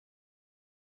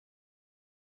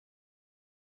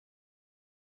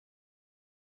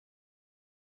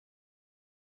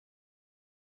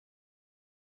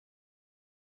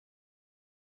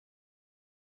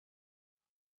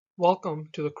Welcome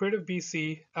to the Creative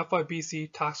BC FIBC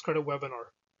Tax Credit webinar.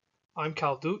 I'm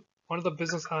Cal Doot, one of the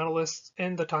business analysts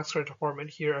in the Tax Credit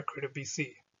department here at Creative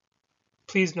BC.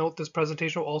 Please note this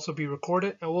presentation will also be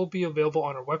recorded and will be available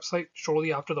on our website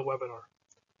shortly after the webinar.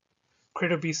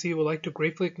 Creative BC would like to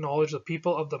gratefully acknowledge the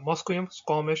people of the Musqueam,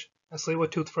 Squamish, and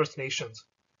Tsleil-Waututh First Nations.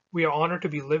 We are honored to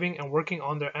be living and working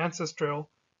on their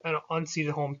ancestral and unceded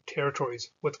home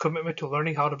territories with commitment to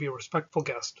learning how to be a respectful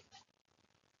guest.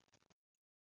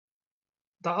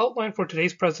 The outline for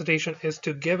today's presentation is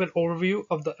to give an overview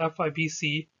of the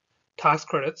FIBC tax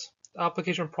credits, the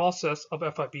application process of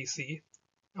FIBC,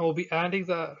 and we'll be ending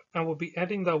the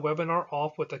webinar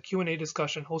off with a Q&A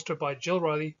discussion hosted by Jill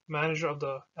Riley, manager of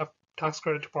the tax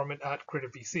credit department at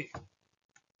Creative BC.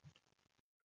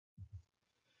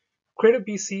 Creative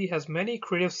BC has many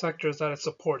creative sectors that it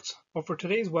supports, but for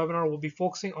today's webinar we'll be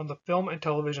focusing on the film and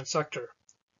television sector.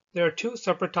 There are two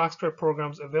separate tax credit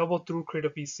programs available through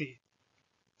Creative BC.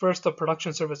 First, the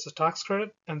Production Services Tax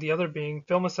Credit, and the other being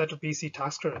Film Incentive BC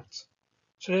Tax Credits.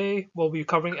 Today, we'll be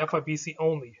covering FIBC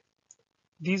only.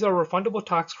 These are refundable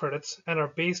tax credits and are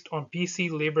based on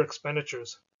BC labor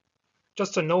expenditures.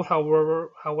 Just a note, however,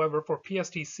 for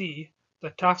PSTC, the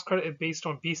tax credit is based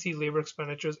on BC labor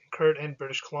expenditures incurred in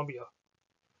British Columbia.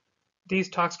 These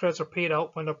tax credits are paid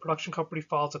out when a production company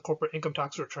files a corporate income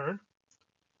tax return.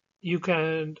 You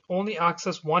can only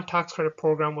access one tax credit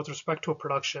program with respect to a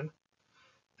production.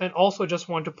 And also just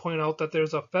want to point out that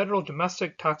there's a federal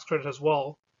domestic tax credit as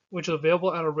well, which is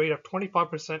available at a rate of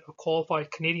 25% of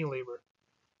qualified Canadian labor.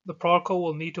 The PRODCO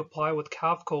will need to apply with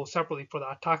CAVCO separately for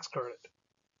that tax credit.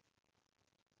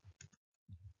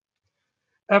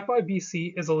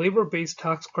 FIBC is a labor-based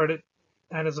tax credit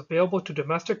and is available to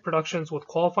domestic productions with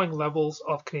qualifying levels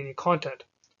of Canadian content.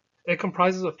 It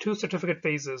comprises of two certificate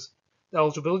phases, the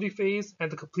eligibility phase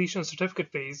and the completion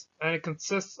certificate phase, and it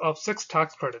consists of 6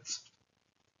 tax credits.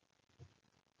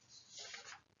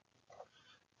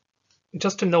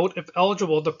 Just to note, if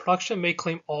eligible, the production may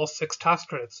claim all 6 tax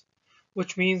credits,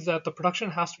 which means that the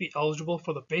production has to be eligible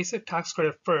for the basic tax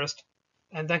credit first,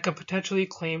 and then can potentially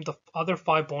claim the other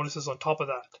 5 bonuses on top of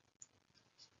that.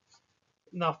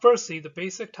 Now, firstly, the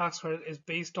basic tax credit is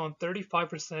based on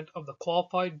 35% of the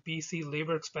qualified BC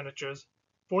labor expenditures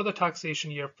for the taxation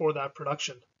year for that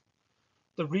production.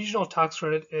 The regional tax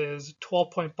credit is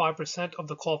 12.5% of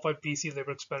the qualified BC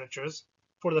labor expenditures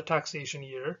for the taxation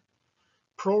year,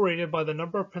 prorated by the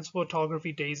number of principal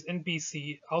photography days in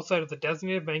BC outside of the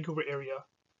designated Vancouver area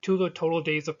to the total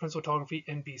days of principal photography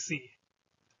in BC.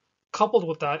 Coupled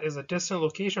with that is a distant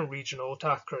location regional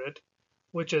tax credit,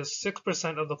 which is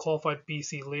 6% of the qualified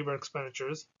BC labor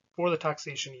expenditures for the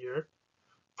taxation year,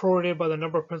 prorated by the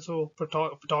number of principal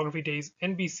photography days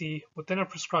in BC within a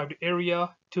prescribed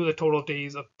area to the total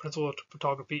days of principal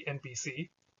photography in BC.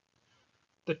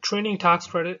 The training tax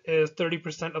credit is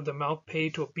 30% of the amount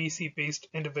paid to a BC-based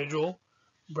individual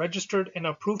registered in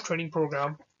an approved training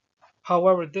program.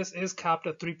 However, this is capped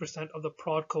at 3% of the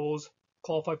PRODCO's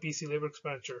qualified BC labor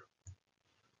expenditure.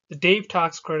 The DAVE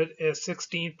tax credit is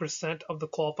 16% of the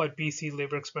qualified BC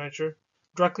labor expenditure,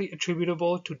 directly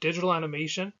attributable to digital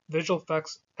animation, visual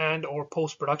effects, and/or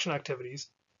post-production activities.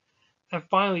 And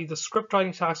finally, the script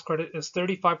writing tax credit is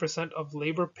 35% of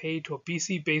labor paid to a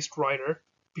BC-based writer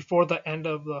before the end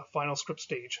of the final script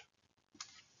stage.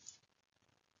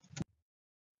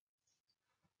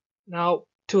 Now,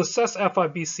 to assess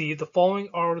FIBC, the following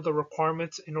are the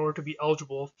requirements in order to be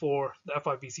eligible for the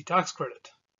FIBC tax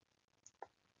credit.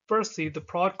 Firstly, the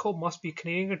PRODCO must be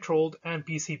Canadian controlled and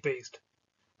BC based.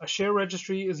 A share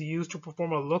registry is used to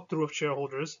perform a look-through of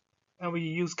shareholders, and we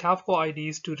use CAVCO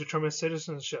IDs to determine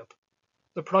citizenship.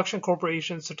 The Production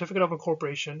Corporation Certificate of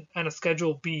Incorporation and a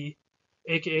Schedule B,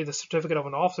 aka the Certificate of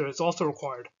an Officer, is also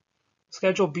required. The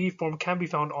Schedule B form can be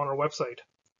found on our website.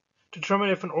 To determine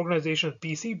if an organization is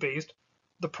BC based,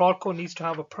 the PRODCO needs to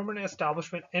have a permanent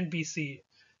establishment in BC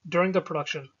during the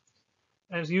production,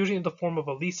 and is usually in the form of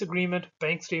a lease agreement,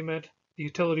 bank statement, the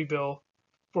utility bill,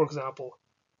 for example.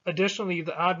 Additionally,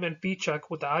 the admin fee check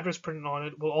with the address printed on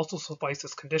it will also suffice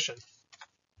as condition.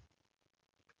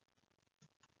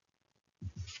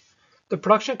 The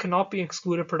production cannot be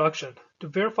excluded production. To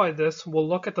verify this, we'll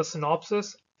look at the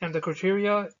synopsis, and the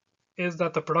criteria is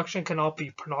that the production cannot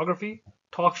be pornography,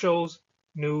 talk shows,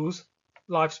 news,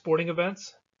 live sporting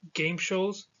events, game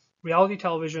shows, reality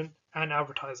television, and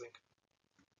advertising.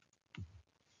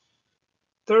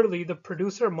 Thirdly, the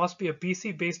producer must be a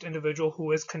BC-based individual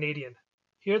who is Canadian.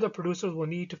 Here the producers will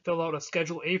need to fill out a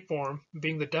Schedule A form,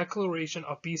 being the declaration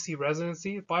of BC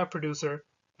residency by a producer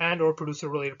and/or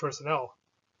producer-related personnel.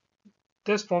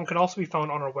 This form can also be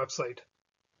found on our website.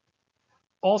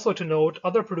 Also to note,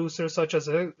 other producers such as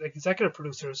executive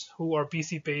producers who are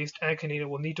BC based and Canadian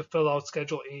will need to fill out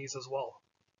Schedule A's as well.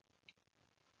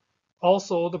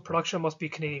 Also, the production must be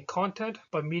Canadian content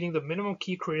by meeting the minimum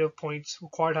key creative points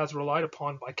required as relied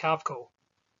upon by CAVCO.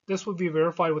 This will be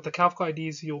verified with the CAVCO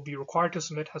IDs you'll be required to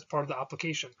submit as part of the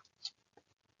application.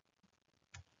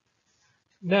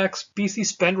 Next, BC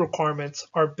spend requirements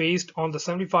are based on the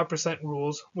 75%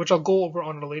 rules, which I'll go over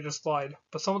on a later slide,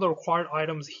 but some of the required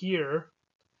items here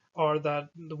are that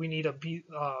we need a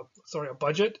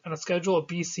budget and a schedule of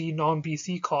BC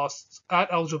non-BC costs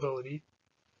at eligibility,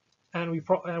 and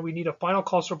we need a final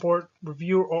cost report,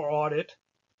 review or audit,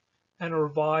 and a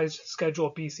revised schedule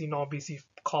of BC non-BC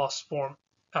cost form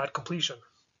at completion.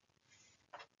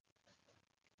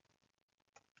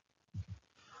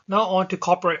 Now on to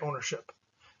copyright ownership.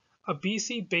 A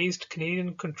BC-based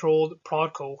Canadian-controlled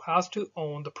ProdCo has to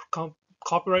own the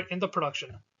copyright in the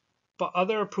production, but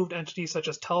other approved entities such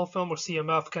as Telefilm or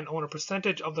CMF can own a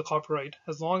percentage of the copyright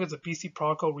as long as the BC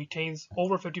ProdCo retains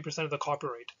over 50% of the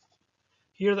copyright.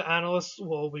 Here the analysts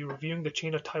will be reviewing the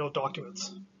chain of title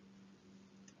documents.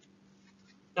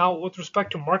 Now, with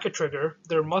respect to market trigger,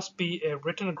 there must be a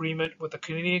written agreement with a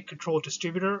Canadian-controlled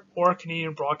distributor or a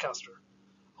Canadian broadcaster.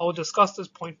 I will discuss this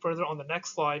point further on the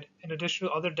next slide, in addition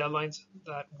to other deadlines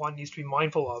that one needs to be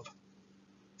mindful of.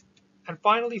 And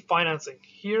finally, financing.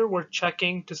 Here we're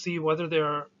checking to see whether there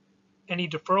are any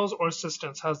deferrals or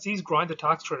assistance, as these grind the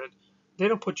tax credit. They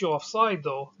don't put you offside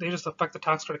though, they just affect the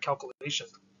tax credit calculation.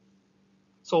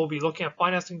 So we'll be looking at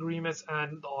financing agreements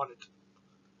and the audit.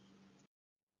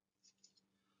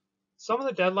 Some of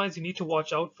the deadlines you need to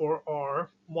watch out for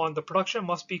are: 1. The production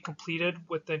must be completed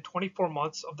within 24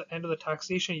 months of the end of the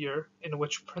taxation year in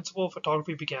which principal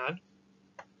photography began.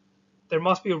 There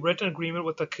must be a written agreement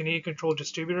with a Canadian-controlled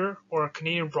distributor or a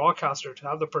Canadian broadcaster to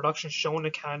have the production shown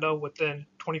in Canada within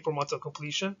 24 months of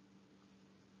completion.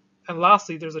 And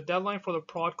lastly, there's a deadline for the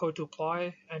ProdCo to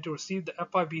apply and to receive the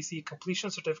FIBC completion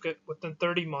certificate within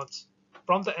 30 months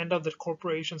from the end of the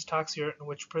corporation's tax year in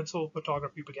which principal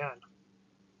photography began.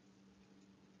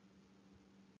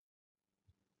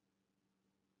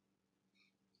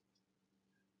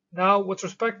 Now, with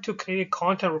respect to Canadian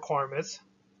content requirements,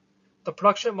 the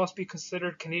production must be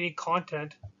considered Canadian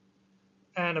content,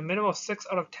 and a minimum of 6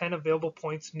 out of 10 available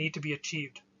points need to be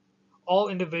achieved. All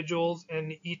individuals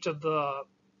in each of the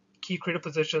key creative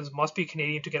positions must be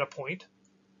Canadian to get a point.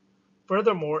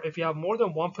 Furthermore, if you have more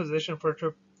than one position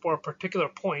for a particular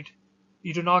point,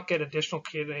 you do not get additional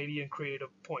Canadian creative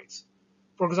points.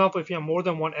 For example, if you have more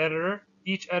than one editor,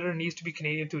 each editor needs to be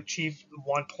Canadian to achieve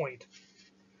 1 point.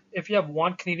 If you have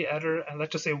one Canadian editor and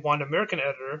let's just say one American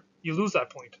editor, you lose that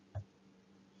point.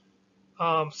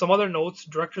 Some other notes: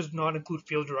 directors do not include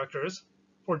field directors.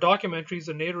 For documentaries,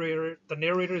 the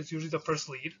narrator is usually the first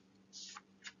lead.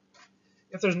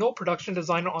 If there's no production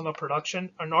designer on the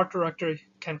production, an art director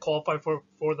can qualify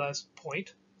for this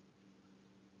point.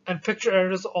 And picture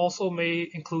editors also may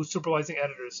include supervising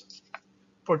editors.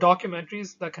 For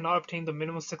documentaries that cannot obtain the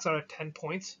minimum 6 out of 10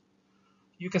 points,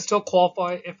 you can still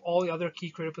qualify if all the other key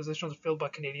creative positions are filled by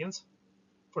Canadians.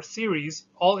 For series,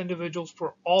 all individuals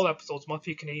for all episodes must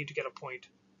be Canadian to get a point.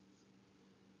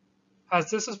 As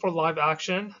this is for live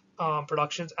action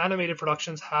productions, animated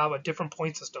productions have a different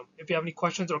point system. If you have any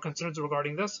questions or concerns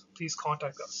regarding this, please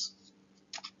contact us.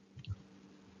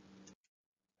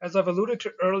 As I've alluded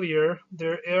to earlier,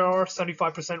 there are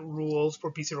 75% rules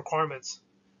for BC requirements,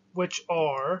 which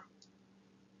are: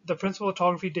 the principal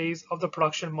photography days of the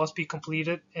production must be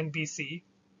completed in BC.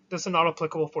 This is not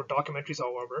applicable for documentaries,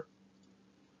 however.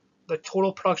 The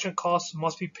total production costs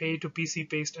must be paid to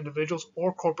BC-based individuals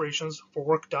or corporations for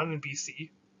work done in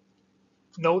BC.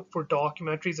 Note: for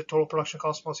documentaries, the total production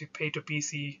costs must be paid to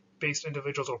BC-based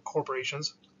individuals or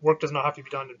corporations. Work does not have to be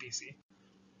done in BC.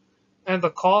 And the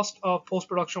cost of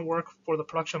post-production work for the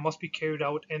production must be carried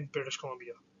out in British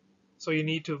Columbia. So you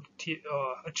need to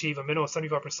achieve a minimum of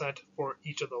 75% for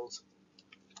each of those.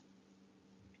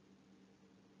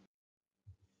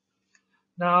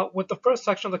 Now, with the first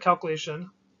section of the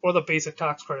calculation for the basic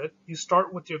tax credit, you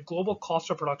start with your global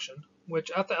cost of production, which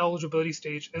at the eligibility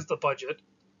stage is the budget,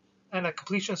 and at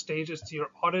completion stage is your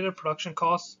audited production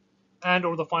costs and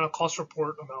or the final cost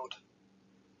report amount.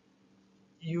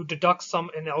 You deduct some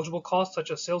ineligible costs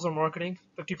such as sales or marketing,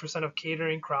 50% of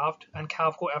catering, craft, and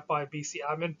CAVCO FIBC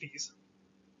admin fees.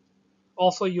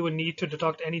 Also, you would need to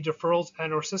deduct any deferrals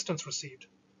and or assistance received.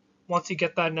 Once you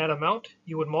get that net amount,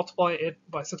 you would multiply it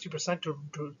by 60%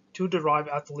 to derive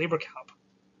at the labor cap.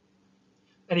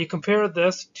 And you compare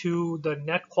this to the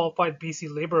net qualified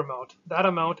BC labor amount. That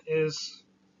amount is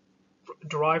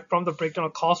derived from the breakdown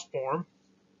of cost form,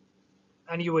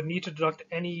 and you would need to deduct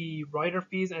any rider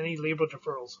fees and any labor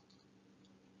deferrals.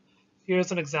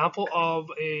 Here's an example of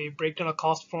a breakdown of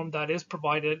cost form that is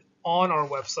provided on our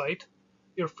website.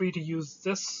 You're free to use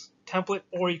this template,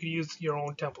 or you can use your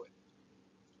own template.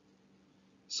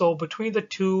 So between the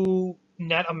two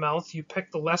net amounts, you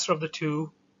pick the lesser of the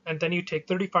two, and then you take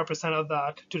 35% of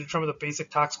that to determine the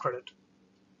basic tax credit.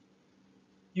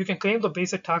 You can claim the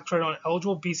basic tax credit on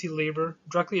eligible BC labor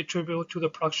directly attributable to the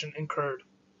production incurred,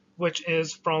 which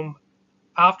is from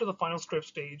after the final script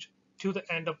stage to the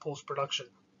end of post-production.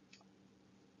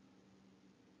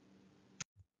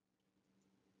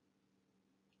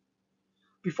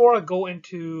 Before I go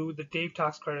into the Dave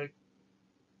tax credit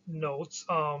notes,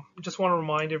 I just want to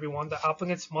remind everyone that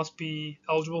applicants must be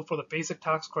eligible for the basic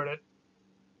tax credit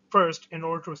first in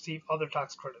order to receive other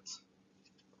tax credits.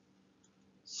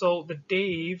 So the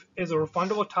Dave is a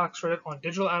refundable tax credit on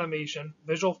digital animation,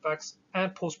 visual effects,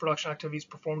 and post-production activities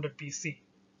performed in BC.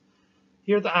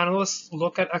 Here the analysts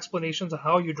look at explanations of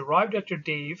how you derived at your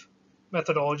Dave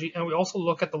methodology, and we also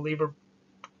look at the labor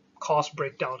cost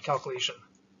breakdown calculation.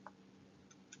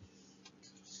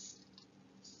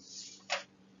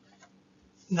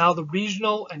 Now the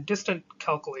regional and distant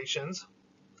calculations.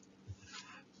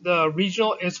 The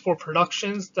regional is for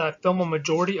productions that film a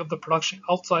majority of the production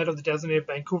outside of the designated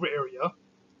Vancouver area.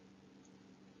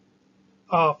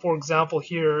 For example,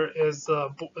 here is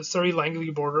the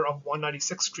Surrey-Langley border of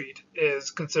 196th Street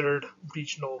is considered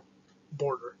regional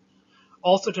border.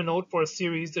 Also to note, for a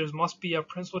series, there must be a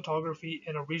principal photography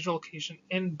in a regional location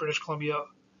in British Columbia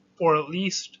for at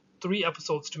least 3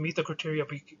 episodes to meet the criteria of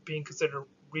being considered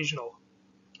regional.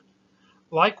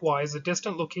 Likewise, the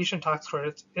distant location tax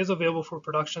credit is available for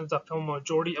productions that film a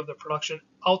majority of the production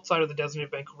outside of the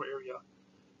designated Vancouver area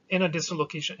in a distant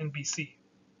location in BC.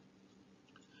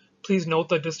 Please note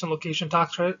that distant location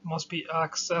tax credit must be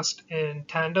accessed in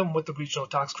tandem with the regional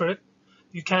tax credit.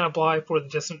 You can't apply for the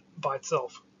distant by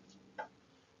itself.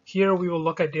 Here we will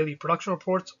look at daily production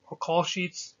reports or call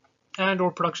sheets and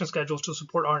or production schedules to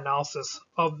support our analysis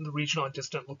of the regional and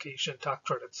distant location tax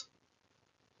credits.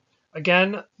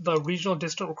 Again, the regional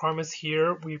distant requirements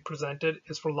here we presented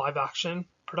is for live action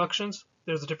productions.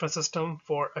 There's a different system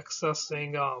for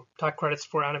accessing tax credits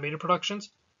for animated productions.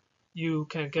 You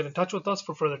can get in touch with us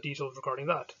for further details regarding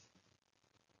that.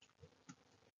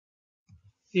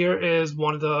 Here is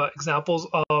one of the examples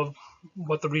of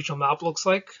what the regional map looks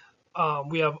like.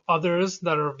 We have others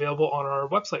that are available on our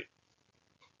website.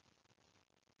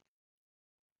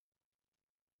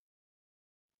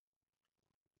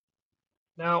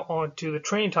 Now on to the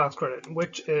training tax credit,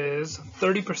 which is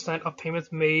 30% of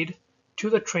payments made to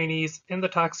the trainees in the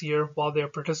tax year while they are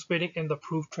participating in the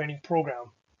approved training program.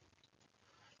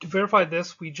 To verify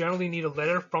this, we generally need a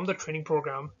letter from the training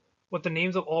program with the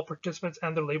names of all participants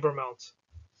and their labor amounts.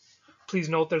 Please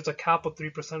note there's a cap of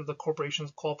 3% of the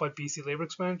corporation's qualified BC labor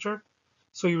expenditure,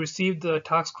 so you receive the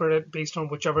tax credit based on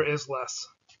whichever is less.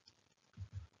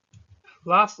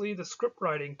 Lastly, the script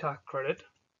writing tax credit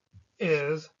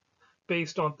is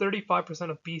based on 35%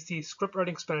 of BC script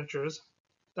writing expenditures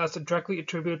that's directly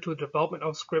attributed to the development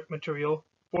of script material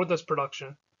for this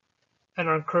production and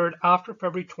are incurred after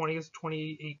February 20th,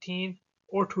 2018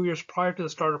 or 2 years prior to the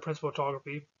start of principal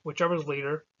photography, whichever is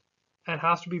later, and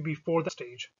has to be before that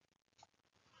stage.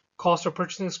 Cost of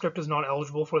purchasing the script is not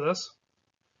eligible for this,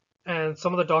 and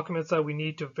some of the documents that we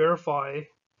need to verify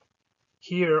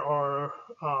here are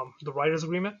the writer's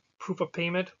agreement, proof of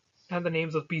payment, and the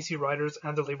names of BC writers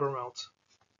and the labor amounts.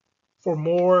 For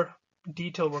more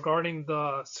detail regarding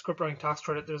the script writing tax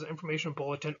credit, there's an information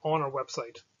bulletin on our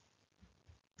website.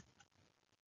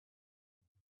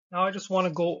 Now I just want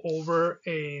to go over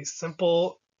a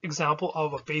simple example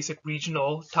of a basic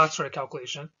regional tax credit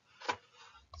calculation.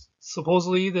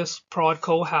 Supposedly this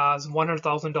Prodco has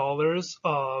 $100,000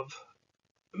 of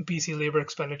BC labor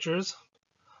expenditures.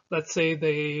 Let's say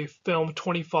they film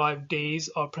 25 days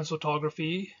of principal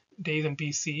photography days in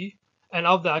BC, and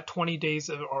of that 20 days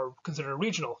are considered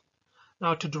regional.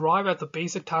 Now to derive at the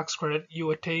basic tax credit, you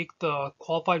would take the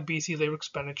qualified BC labor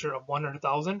expenditure of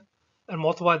 $100,000 and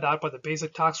multiply that by the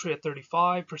basic tax rate at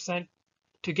 35%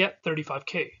 to get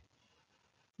 $35K.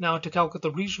 Now to calculate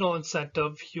the regional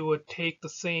incentive, you would take the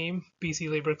same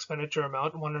BC labor expenditure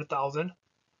amount, $100,000,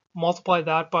 multiply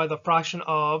that by the fraction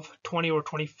of 20 or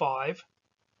 25,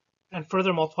 and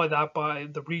further multiply that by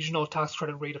the regional tax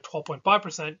credit rate of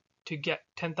 12.5% to get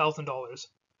 $10,000.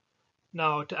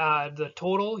 Now to add the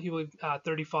total, you would add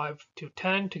 35 to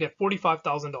 10 to get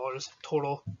 $45,000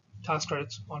 total tax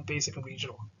credits on basic and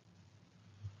regional.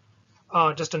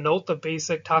 Just a note, the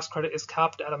basic tax credit is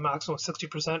capped at a maximum of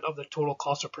 60% of the total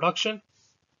cost of production.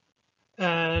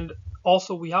 And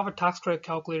Also, we have a tax credit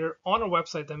calculator on our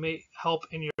website that may help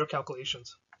in your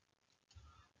calculations.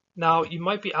 Now, you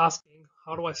might be asking,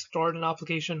 how do I start an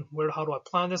application? How do I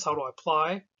plan this? How do I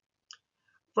apply?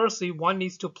 Firstly, one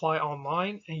needs to apply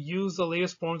online and use the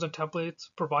latest forms and templates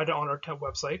provided on our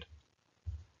website.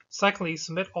 Secondly,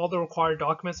 submit all the required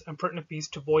documents and pertinent fees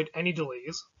to avoid any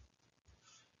delays.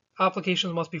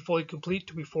 Applications must be fully complete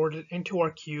to be forwarded into our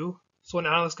queue so an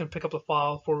analyst can pick up the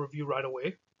file for review right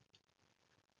away.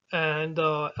 And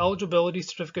the eligibility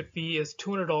certificate fee is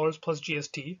 $200 plus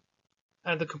GST,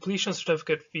 and the completion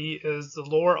certificate fee is the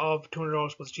lower of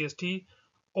 $200 plus GST,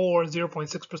 or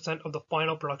 0.6% of the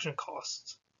final production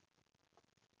costs.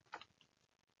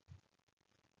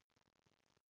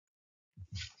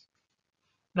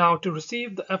 Now, to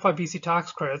receive the FIBC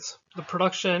tax credits, the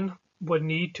production would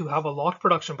need to have a locked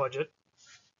production budget.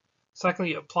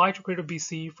 Secondly, apply to Creative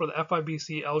BC for the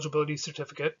FIBC eligibility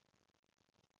certificate.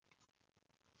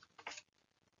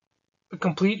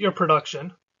 Complete your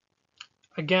production.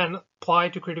 Again, apply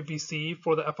to Creative BC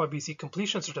for the FIBC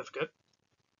completion certificate.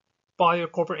 File your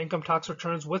corporate income tax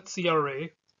returns with CRA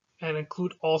and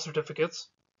include all certificates.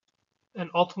 And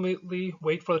ultimately,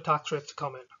 wait for the tax credits to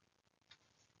come in.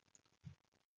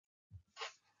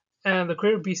 And the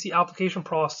Creative BC application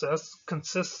process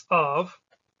consists of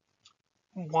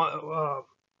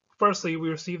firstly, we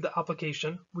receive the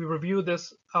application. We review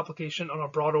this application on a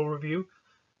broad overview,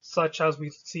 such as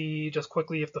we see just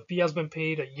quickly if the fee has been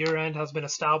paid, a year end has been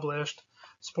established,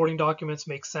 supporting documents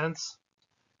make sense.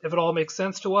 If it all makes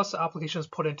sense to us, the application is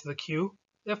put into the queue.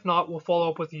 If not, we'll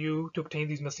follow up with you to obtain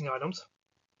these missing items.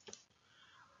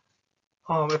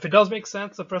 If it does make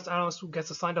sense, the first analyst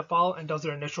gets assigned a file and does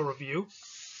their initial review.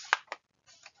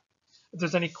 If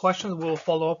there's any questions, we'll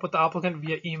follow up with the applicant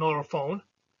via email or phone.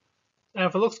 And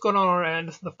if it looks good on our end,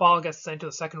 the file gets sent to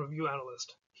the second review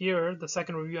analyst. Here, the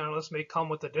second review analyst may come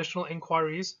with additional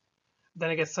inquiries.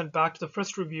 Then it gets sent back to the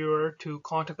first reviewer to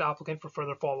contact the applicant for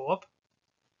further follow-up.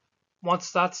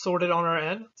 Once that's sorted on our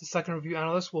end, the second review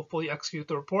analyst will fully execute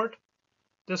the report.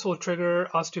 This will trigger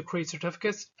us to create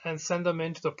certificates and send them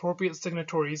in to the appropriate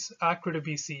signatories at Creative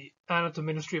BC and at the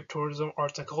Ministry of Tourism,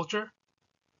 Arts and Culture.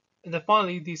 And then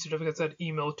finally, these certificates are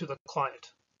emailed to the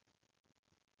client.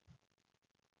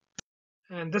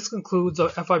 And this concludes the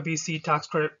FIBC tax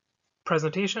credit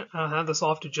presentation. I'll hand this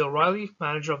off to Jill Riley,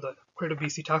 manager of the Creative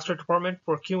BC Tax Credit Department,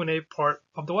 for Q&A part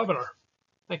of the webinar.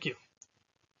 Thank you.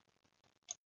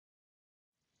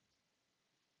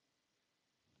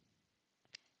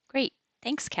 Great.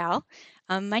 Thanks, Cal.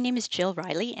 My name is Jill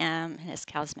Riley, and as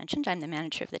Cal's mentioned, I'm the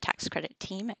manager of the tax credit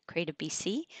team at Creative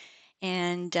BC,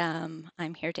 and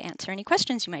I'm here to answer any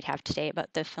questions you might have today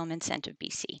about the Film Incentive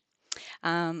BC.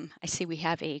 I see we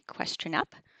have a question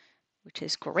up, which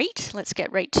is great. Let's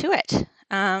get right to it.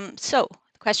 So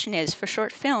the question is, for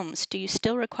short films, do you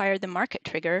still require the market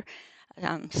trigger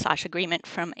 / agreement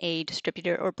from a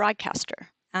distributor or broadcaster?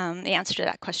 The answer to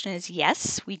that question is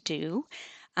yes, we do.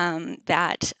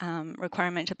 That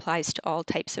requirement applies to all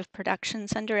types of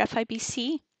productions under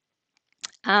FIBC.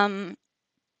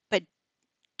 But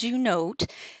do note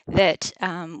that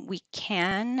we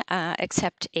can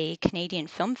accept a Canadian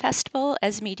Film Festival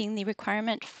as meeting the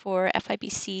requirement for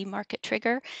FIBC market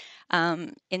trigger.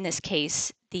 In this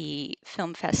case, the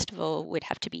film festival would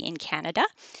have to be in Canada,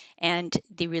 and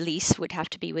the release would have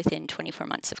to be within 24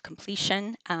 months of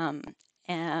completion.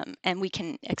 And we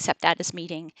can accept that as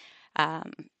meeting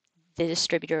the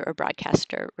distributor or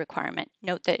broadcaster requirement.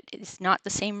 Note that it's not the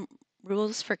same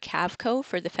rules for CAVCO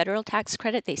for the federal tax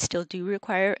credit. They still do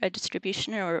require a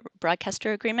distribution or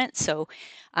broadcaster agreement, so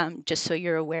just so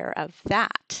you're aware of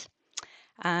that.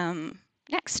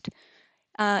 Next,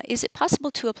 is it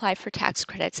possible to apply for tax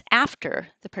credits after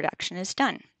the production is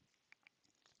done?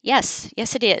 Yes,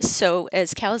 it is. So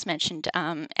as Cal has mentioned,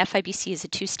 FIBC is a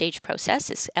two-stage process.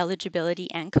 It's eligibility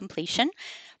and completion.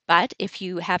 But if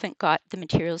you haven't got the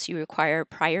materials you require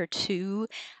prior to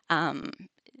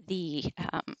the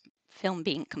film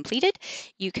being completed,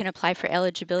 you can apply for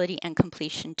eligibility and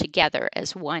completion together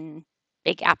as one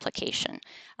big application.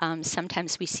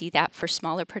 Sometimes we see that for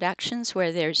smaller productions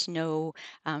where there's no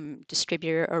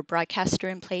distributor or broadcaster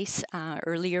in place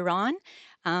earlier on.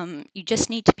 You just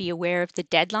need to be aware of the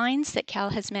deadlines that Cal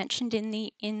has mentioned in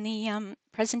the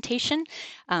presentation.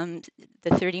 The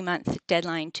 30-month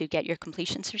deadline to get your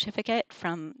completion certificate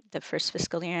from the first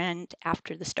fiscal year end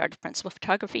after the start of principal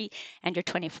photography, and your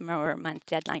 24-month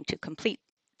deadline to complete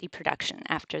the production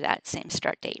after that same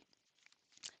start date.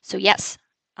 So yes,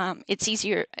 it's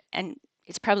easier and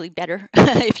it's probably better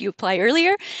if you apply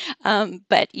earlier,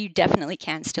 but you definitely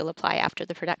can still apply after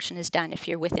the production is done if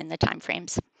you're within the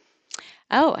timeframes.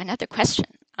 Oh, another question.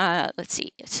 let's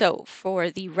see. So for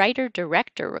the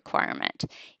writer-director requirement,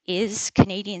 is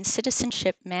Canadian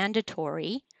citizenship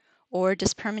mandatory, or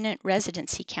does permanent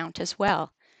residency count as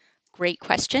well? Great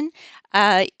question.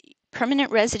 Uh,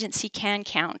 Permanent residency can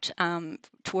count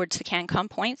towards the CanCom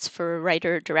points for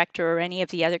writer, director, or any of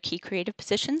the other key creative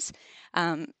positions.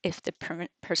 If the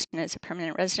person is a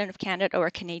permanent resident of Canada or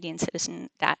a Canadian citizen,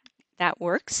 that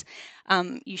works.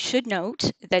 You should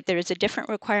note that there is a different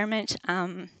requirement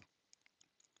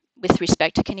with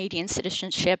respect to Canadian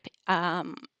citizenship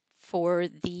for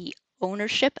the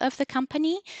ownership of the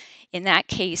company. In that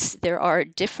case, there are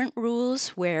different rules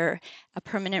where a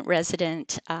permanent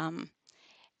resident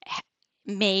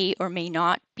may or may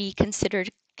not be considered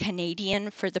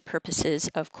Canadian for the purposes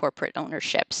of corporate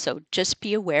ownership. So just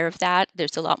be aware of that.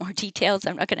 There's a lot more details.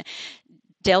 I'm not going to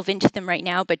delve into them right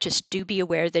now, but just do be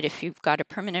aware that if you've got a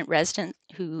permanent resident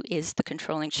who is the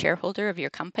controlling shareholder of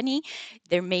your company,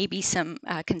 there may be some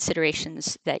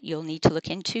considerations that you'll need to look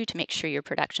into to make sure your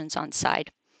production's on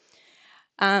side.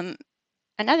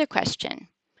 Another question.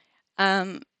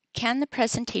 Can the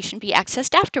presentation be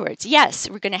accessed afterwards? Yes,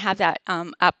 we're going to have that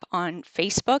up on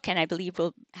Facebook, and I believe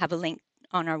we'll have a link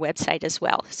on our website as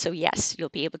well. So yes, you'll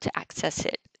be able to access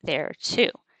it there too.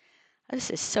 This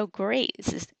is so great.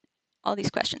 This is all these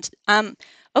questions.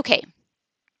 Okay,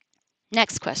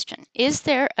 next question. Is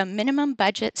there a minimum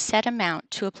budget set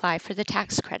amount to apply for the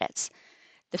tax credits?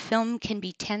 The film can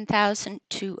be 10,000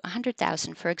 to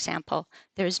 100,000, for example.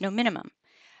 There is no minimum.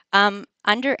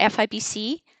 Under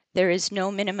FIBC, there is no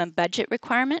minimum budget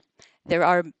requirement. There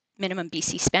are minimum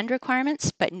BC spend requirements,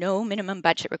 but no minimum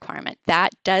budget requirement.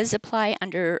 That does apply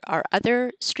under our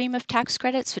other stream of tax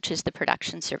credits, which is the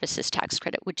production services tax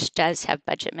credit, which does have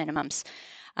budget minimums.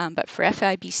 But for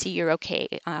FIBC, you're okay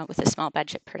with a small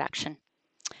budget production.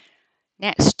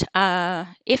 Next,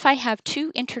 if I have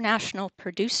two international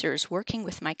producers working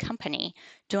with my company,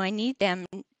 do I need them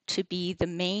to be the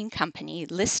main company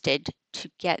listed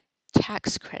to get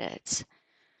tax credits?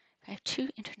 I have two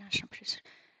international producers.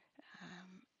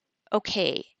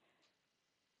 Okay.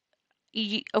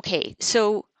 Okay,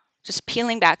 so just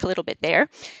peeling back a little bit there.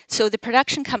 So the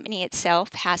production company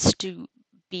itself has to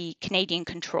be Canadian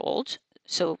controlled.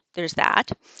 So there's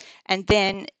that. And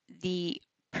then the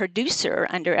producer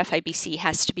under FIBC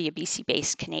has to be a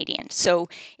BC-based Canadian. So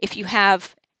if you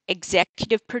have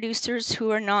executive producers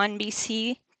who are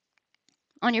non-BC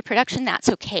on your production, that's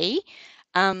okay.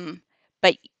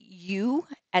 But you,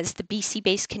 as the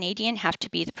BC-based Canadian, have to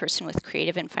be the person with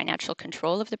creative and financial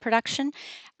control of the production,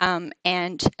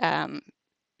 and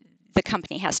the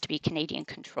company has to be Canadian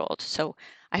controlled. So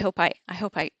I hope I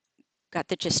got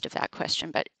the gist of that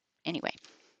question. But anyway,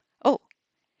 oh,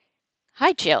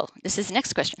 hi Jill. This is the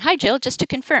next question. Hi Jill. Just to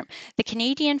confirm, the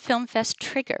Canadian Film Fest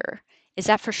trigger, is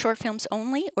that for short films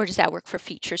only, or does that work for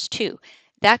features too?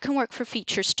 That can work for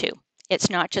features too. It's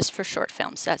not just for short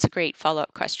films. That's a great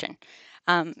follow-up question.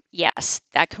 Yes,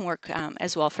 that can work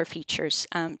as well for features.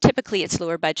 Typically, it's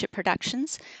lower budget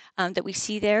productions that we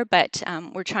see there, but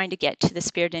we're trying to get to the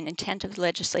spirit and intent of the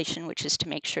legislation, which is to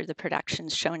make sure the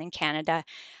productions shown in Canada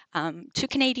to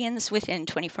Canadians within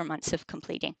 24 months of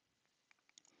completing.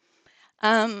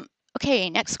 Okay,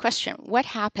 next question. What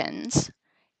happens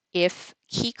if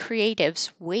key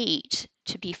creatives wait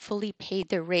to be fully paid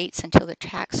their rates until the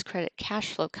tax credit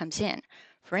cash flow comes in?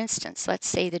 For instance, let's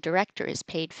say the director is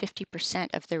paid 50%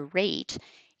 of their rate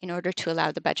in order to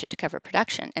allow the budget to cover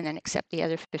production, and then accept the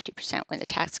other 50% when the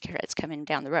tax credits come in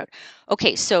down the road.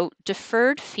 Okay, so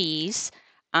deferred fees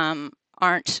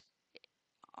aren't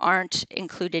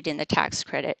included in the tax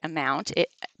credit amount,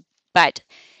 but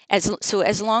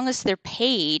as long as they're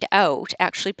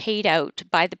actually paid out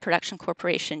by the production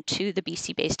corporation to the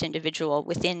BC-based individual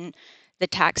within the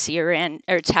tax year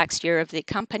of the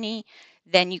company,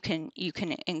 then you can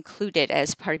include it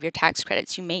as part of your tax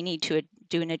credits. You may need to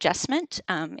do an adjustment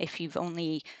if you've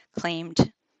only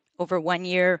claimed over 1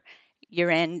 year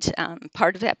year-end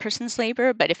part of that person's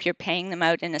labor, but if you're paying them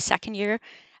out in a second year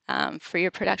for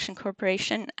your production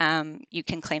corporation, you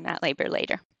can claim that labor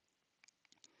later.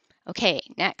 Okay,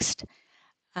 next.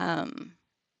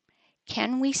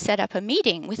 Can we set up a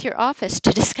meeting with your office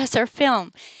to discuss our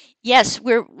film? Yes,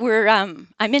 I'm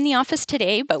in the office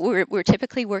today, but we're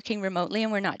typically working remotely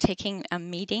and we're not taking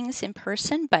meetings in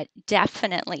person, but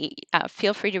definitely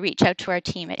feel free to reach out to our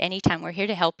team at any time. We're here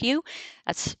to help you.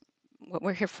 That's what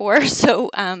we're here for. So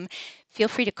feel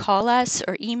free to call us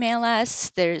or email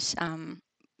us.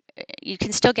 You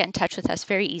can still get in touch with us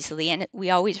very easily, and we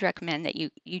always recommend that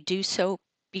you do so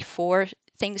before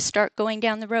things start going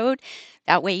down the road.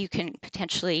 That way you can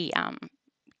potentially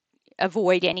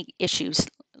avoid any issues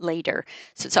later.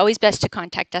 So it's always best to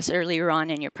contact us earlier on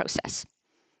in your process.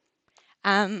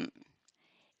 Another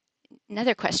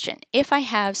question, if I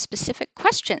have specific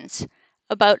questions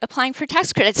about applying for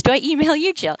tax credits, do I email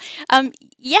you, Jill?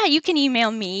 Yeah, you can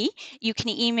email me. You can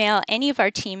email any of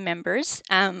our team members.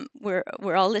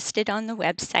 We're all listed on the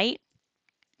website.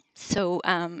 So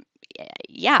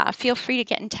yeah, feel free to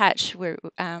get in touch. We're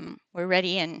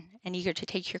ready and eager to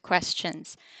take your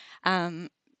questions.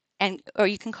 Or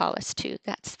you can call us too.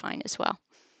 That's fine as well.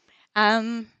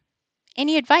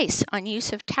 Any advice on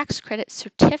use of tax credit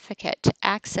certificate to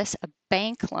access a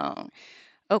bank loan?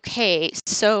 Okay,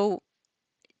 so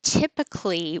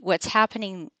typically what's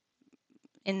happening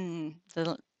in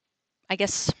the, I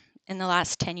guess, in the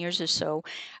last 10 years or so,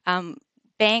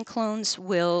 bank loans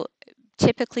will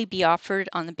typically be offered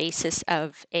on the basis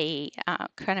of a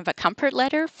kind of a comfort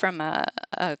letter from a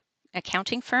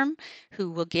accounting firm who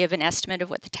will give an estimate of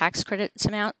what the tax credits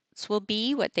amounts will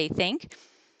be, what they think.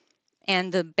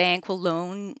 And the bank will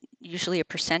loan usually a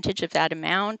percentage of that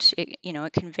amount. It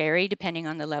can vary depending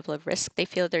on the level of risk they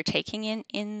feel they're taking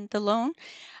in the loan.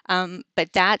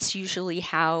 But that's usually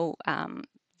how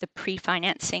the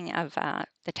pre-financing of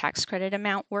the tax credit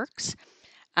amount works.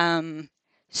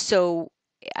 So,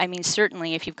 I mean,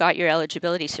 certainly if you've got your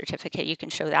eligibility certificate, you can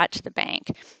show that to the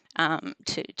bank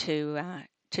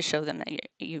to show them that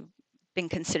you've been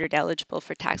considered eligible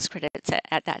for tax credits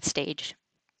at that stage.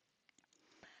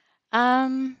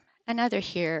 Another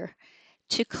here,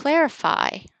 to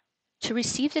clarify, to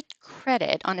receive the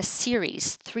credit on a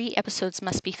series, 3 episodes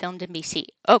must be filmed in BC.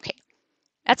 Okay,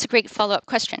 that's a great follow-up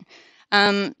question.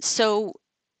 So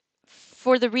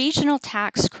for the regional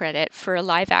tax credit for a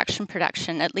live action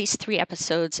production, at least 3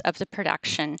 episodes of the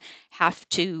production have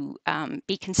to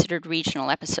be considered regional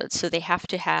episodes. So they have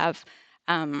to have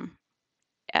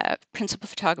principal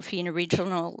photography in a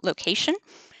regional location.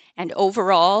 And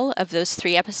overall, of those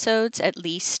 3 episodes, at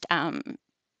least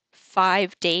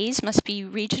 5 days must be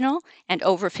regional, and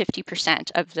over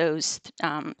 50% of those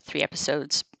 3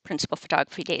 episodes, principal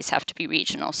photography days, have to be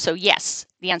regional. So yes,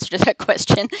 the answer to that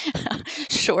question,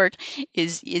 short,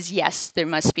 is yes, there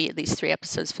must be at least 3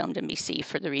 episodes filmed in BC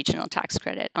for the regional tax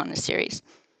credit on the series.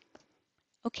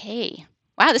 Okay.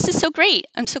 Wow, this is so great.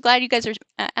 I'm so glad you guys are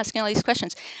asking all these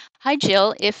questions. Hi,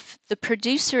 Jill. If the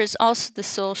producer is also the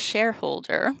sole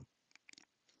shareholder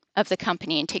of the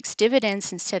company and takes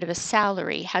dividends instead of a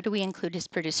salary, how do we include his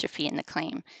producer fee in the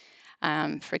claim?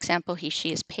 For example,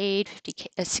 she is paid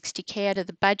 60K out of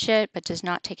the budget, but does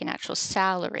not take an actual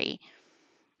salary.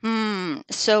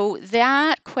 So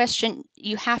that question,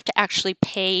 you have to actually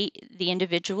pay the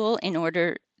individual in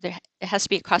order, it has to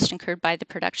be a cost incurred by the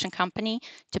production company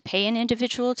to pay an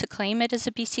individual to claim it as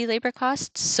a BC labor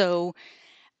cost. So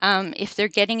if they're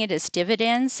getting it as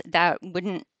dividends, that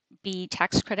wouldn't be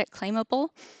tax credit claimable.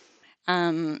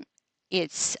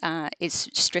 It's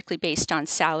strictly based on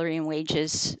salary and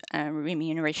wages,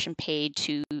 remuneration paid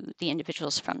to the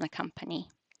individuals from the company.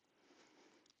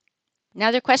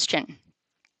 Another question.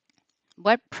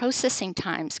 What processing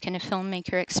times can a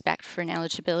filmmaker expect for an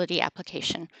eligibility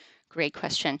application? Great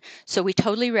question. So we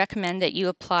totally recommend that you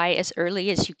apply as early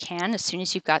as you can, as soon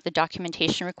as you've got the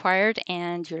documentation required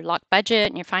and your locked budget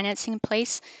and your financing in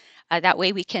place. That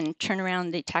way we can turn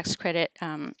around the tax credit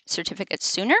certificate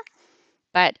sooner.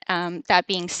 But that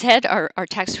being said, our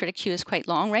tax credit queue is quite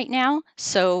long right now.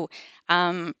 So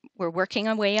we're working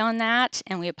away on that,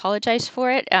 and we apologize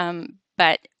for it.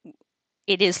 But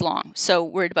it is long. So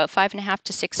we're at about 5.5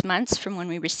 to 6 months from when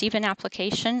we receive an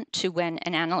application to when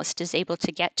an analyst is able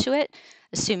to get to it.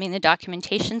 Assuming the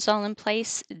documentation's all in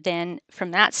place, then from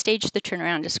that stage, the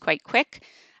turnaround is quite quick.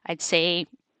 I'd say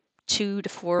 2 to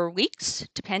 4 weeks,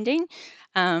 depending.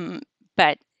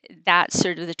 But that's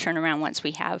sort of the turnaround once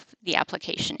we have the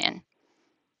application in.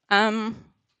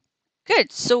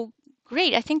 Good, so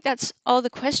great. I think that's all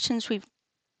the questions we've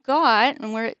got,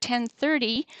 and we're at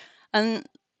 10:30.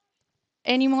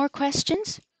 Any more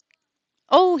questions?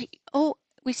 Oh,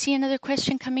 we see another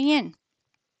question coming in.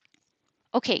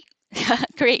 Okay,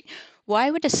 great. Why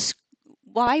would a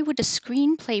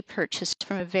screenplay purchase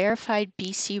from a verified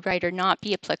BC writer not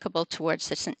be applicable towards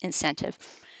this incentive?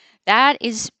 That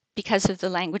is because of the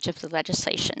language of the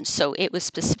legislation. So it was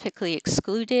specifically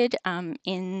excluded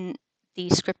in the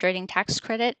script writing tax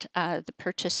credit, the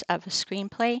purchase of a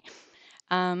screenplay.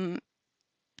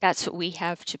 That's what we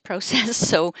have to process.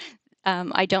 So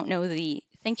I don't know the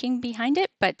thinking behind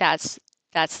it, but that's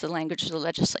the language of the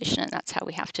legislation, and that's how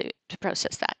we have to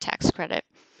process that tax credit.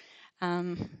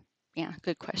 Yeah,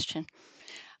 good question.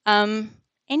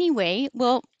 Anyway,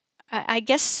 well, I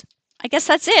guess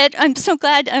that's it. I'm so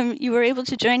glad you were able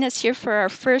to join us here for our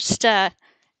first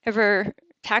ever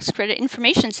tax credit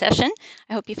information session.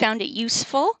 I hope you found it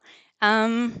useful.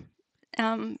 Um,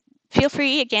 feel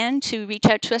free again to reach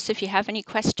out to us if you have any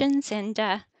questions, and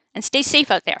stay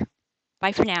safe out there.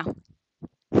 Bye for now.